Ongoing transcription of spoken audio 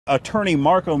Attorney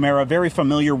Mark O'Mara, very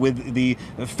familiar with the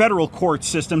federal court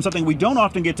system, something we don't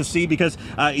often get to see because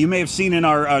you may have seen in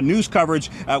our news coverage,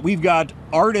 we've got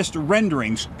artist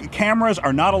renderings. Cameras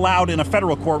are not allowed in a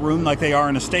federal courtroom like they are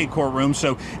in a state courtroom,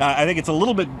 so I think it's a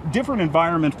little bit different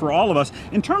environment for all of us.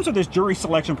 In terms of this jury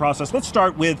selection process, let's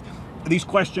start with these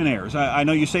questionnaires. I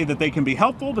know you say that they can be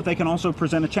helpful, but they can also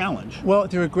present a challenge. Well,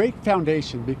 they're a great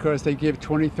foundation because they give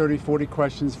 20, 30, 40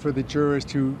 questions for the jurors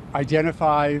to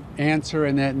identify, answer,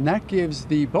 and that gives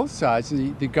both sides,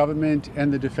 the government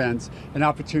and the defense, an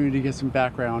opportunity to get some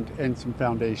background and some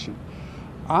foundation.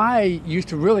 I used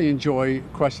to really enjoy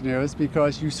questionnaires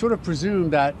because you sort of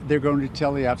presume that they're going to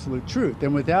tell the absolute truth.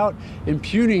 And without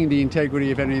impugning the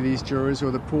integrity of any of these jurors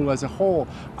or the pool as a whole,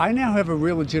 I now have a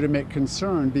real legitimate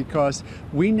concern because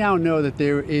we now know that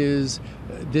there is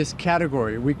this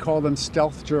category. We call them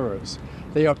stealth jurors.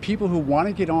 They are people who want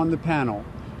to get on the panel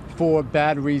for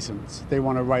bad reasons. They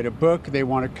want to write a book, they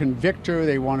want to convict her,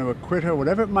 they want to acquit her,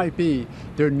 whatever it might be.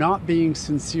 They're not being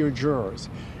sincere jurors.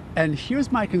 And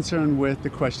here's my concern with the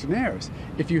questionnaires.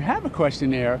 If you have a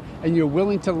questionnaire and you're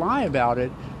willing to lie about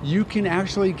it, you can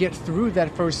actually get through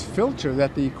that first filter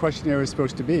that the questionnaire is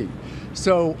supposed to be.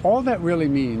 So all that really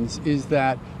means is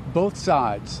that both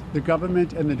sides, the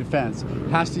government and the defense,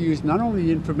 has to use not only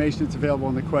the information that's available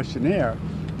in the questionnaire,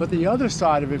 but the other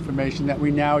side of information that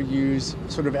we now use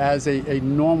sort of as a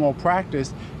normal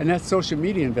practice, and that's social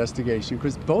media investigation,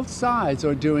 because both sides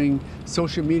are doing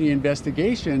social media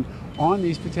investigation on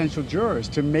these potential jurors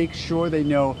to make sure they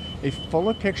know a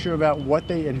fuller picture about what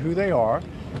they and who they are,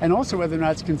 and also whether or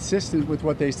not it's consistent with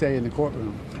what they say in the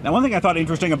courtroom. Now, one thing I thought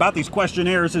interesting about these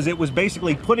questionnaires is it was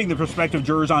basically putting the prospective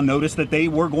jurors on notice that they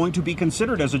were going to be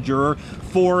considered as a juror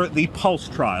for the Pulse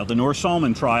trial, the Noor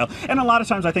Salman trial. And a lot of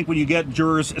times I think when you get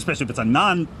jurors, especially if it's a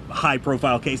non-high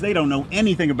profile case, they don't know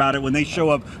anything about it when they show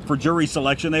up for jury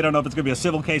selection. They don't know if it's going to be a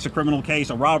civil case, a criminal case,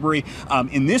 a robbery.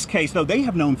 In this case, though, they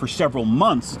have known for several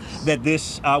months that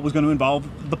this was going to involve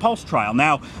the Pulse trial.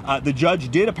 Now, the judge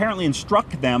did apparently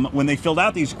instruct them when they filled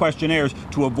out these questionnaires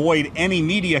to avoid any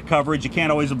media coverage. You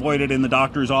can't always avoid it in the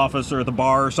doctor's office or at the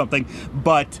bar or something,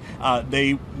 but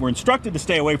they were instructed to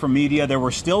stay away from media. There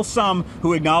were still some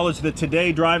who acknowledged that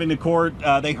today driving to court,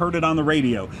 they heard it on the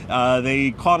radio.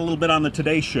 They caught a little bit on the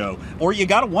Today Show. Or you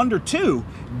got to wonder too,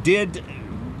 did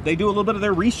they do a little bit of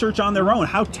their research on their own?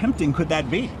 How tempting could that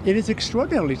be? It is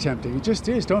extraordinarily tempting. It just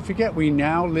is. Don't forget, we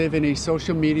now live in a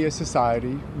social media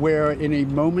society where in a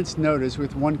moment's notice,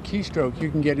 with one keystroke,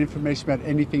 you can get information about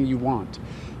anything you want.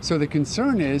 So the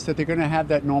concern is that they're going to have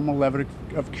that normal level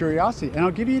of curiosity. And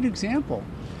I'll give you an example.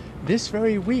 This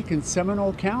very week in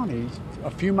Seminole County,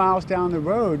 a few miles down the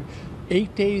road,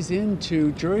 8 days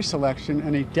into jury selection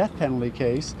in a death penalty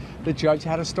case, the judge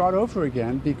had to start over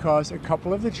again because a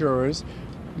couple of the jurors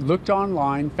looked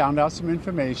online, found out some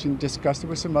information, discussed it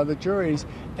with some other juries,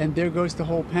 and there goes the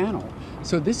whole panel.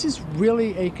 So this is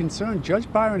really a concern.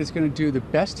 Judge Byron is going to do the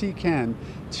best he can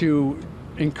to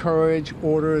encourage,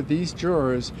 order these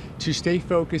jurors to stay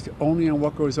focused only on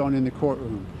what goes on in the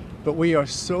courtroom. But we are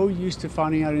so used to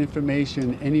finding out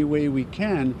information any way we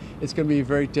can, it's going to be a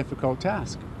very difficult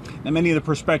task. And many of the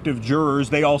prospective jurors,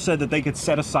 they all said that they could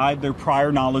set aside their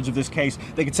prior knowledge of this case.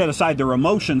 They could set aside their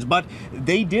emotions, but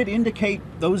they did indicate,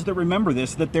 those that remember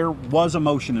this, that there was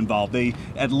emotion involved. They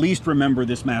at least remember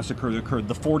this massacre that occurred,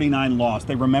 the 49 lost.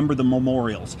 They remember the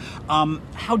memorials.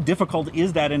 How difficult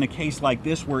is that in a case like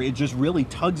this where it just really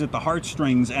tugs at the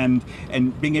heartstrings and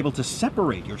being able to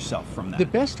separate yourself from that? The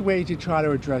best way to try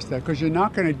to address that, because you're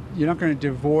not going to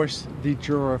divorce the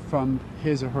juror from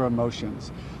his or her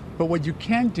emotions. But what you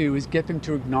can do is get them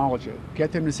to acknowledge it.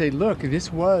 Get them to say, look,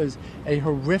 this was a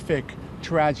horrific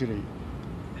tragedy.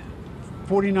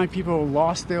 49 people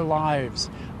lost their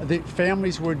lives. The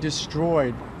families were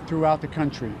destroyed throughout the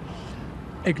country.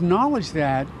 Acknowledge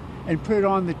that and put it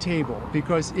on the table,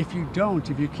 because if you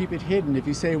don't, if you keep it hidden, if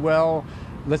you say, well,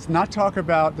 let's not talk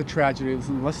about the tragedy,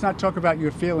 let's not talk about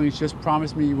your feelings, just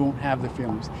promise me you won't have the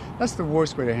feelings. That's the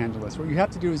worst way to handle this. What you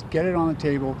have to do is get it on the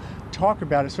table, talk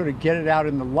about it, sort of get it out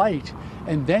in the light,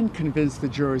 and then convince the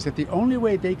jurors that the only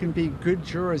way they can be good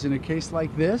jurors in a case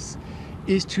like this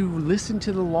is to listen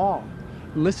to the law.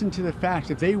 Listen to the facts.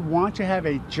 If they want to have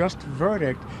a just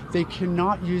verdict, they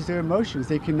cannot use their emotions.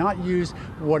 They cannot use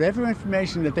whatever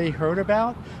information that they heard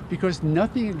about, because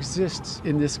nothing exists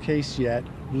in this case yet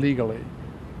legally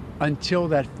until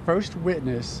that first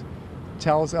witness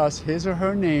tells us his or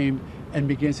her name and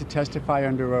begins to testify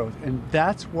under oath. And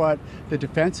that's what the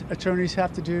defense attorneys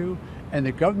have to do and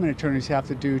the government attorneys have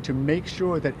to do to make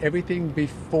sure that everything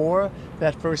before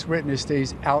that first witness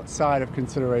stays outside of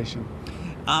consideration.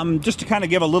 Just to kind of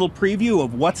give a little preview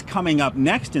of what's coming up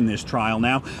next in this trial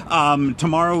now,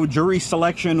 tomorrow jury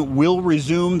selection will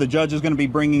resume. The judge is going to be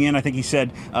bringing in, I think he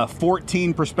said,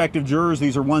 14 prospective jurors.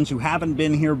 These are ones who haven't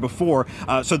been here before.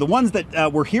 So the ones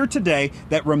that were here today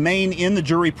that remain in the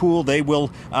jury pool, they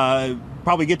will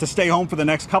probably get to stay home for the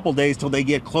next couple days till they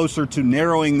get closer to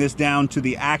narrowing this down to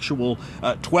the actual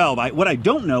 12. What I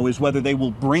don't know is whether they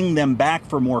will bring them back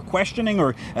for more questioning,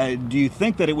 or do you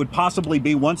think that it would possibly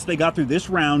be, once they got through this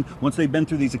round, once they've been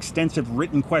through these extensive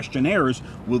written questionnaires,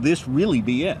 will this really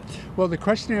be it? Well, the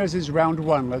questionnaires is round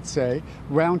one, let's say.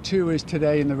 Round two is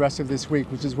today and the rest of this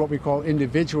week, which is what we call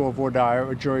individual voir dire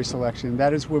or jury selection.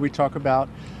 That is where we talk about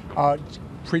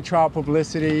pretrial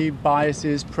publicity,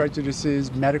 biases,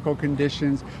 prejudices, medical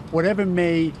conditions, whatever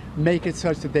may make it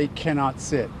such that they cannot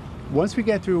sit. Once we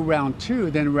get through round two,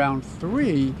 then round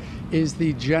three is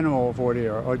the general voir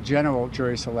dire or general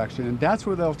jury selection. And that's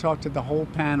where they'll talk to the whole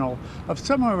panel of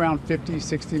somewhere around 50,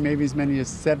 60, maybe as many as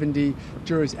 70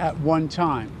 jurors at one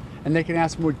time. And they can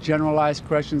ask more generalized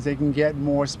questions. They can get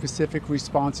more specific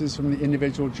responses from the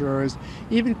individual jurors,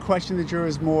 even question the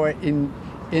jurors more in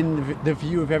the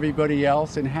view of everybody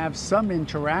else, and have some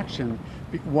interaction,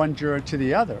 one juror to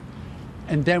the other.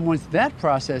 And then once that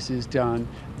process is done,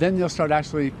 then they'll start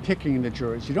actually picking the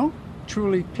jurors. You don't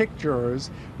truly pick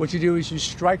jurors. What you do is you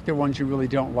strike the ones you really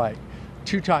don't like.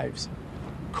 Two types.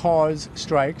 Cause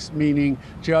strikes, meaning,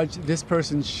 judge, this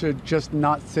person should just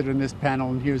not sit in this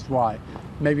panel, and here's why.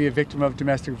 Maybe a victim of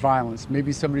domestic violence,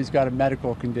 maybe somebody's got a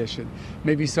medical condition,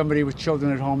 maybe somebody with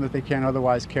children at home that they can't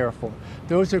otherwise care for.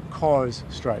 Those are cause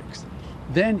strikes.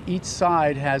 Then each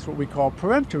side has what we call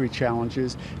peremptory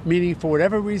challenges, meaning for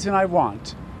whatever reason I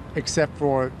want, except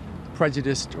for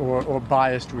prejudiced or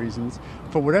biased reasons,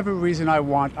 for whatever reason I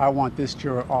want this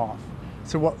juror off.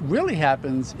 So what really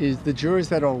happens is the jurors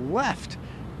that are left,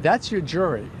 that's your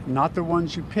jury, not the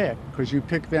ones you pick, because you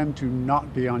pick them to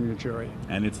not be on your jury.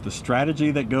 And it's the strategy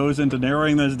that goes into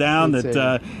narrowing this down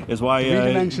that is why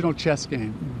three-dimensional chess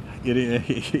game.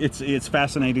 It's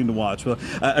fascinating to watch. Well,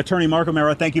 Attorney Mark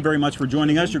O'Mara, thank you very much for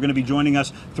joining us. You're going to be joining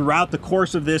us throughout the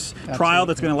course of this trial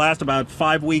that's going to last about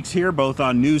 5 weeks here, both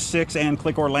on News 6 and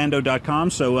clickorlando.com.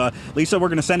 So, Lisa, we're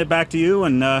going to send it back to you,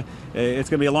 and it's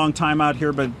going to be a long time out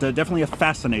here, but definitely a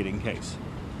fascinating case.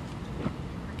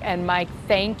 And Mike,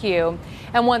 thank you.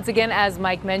 And once again, as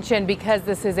Mike mentioned, because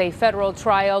this is a federal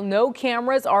trial, no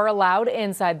cameras are allowed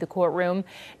inside the courtroom.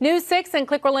 News 6 and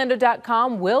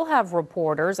clickorlando.com will have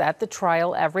reporters at the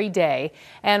trial every day.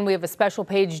 And we have a special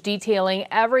page detailing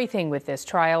everything with this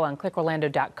trial on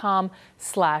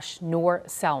clickorlando.com/Noor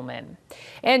Salman.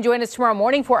 And join us tomorrow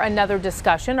morning for another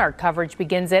discussion. Our coverage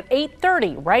begins at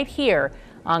 8:30 right here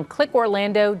on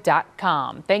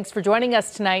clickorlando.com. Thanks for joining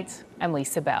us tonight. I'm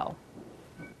Lisa Bell.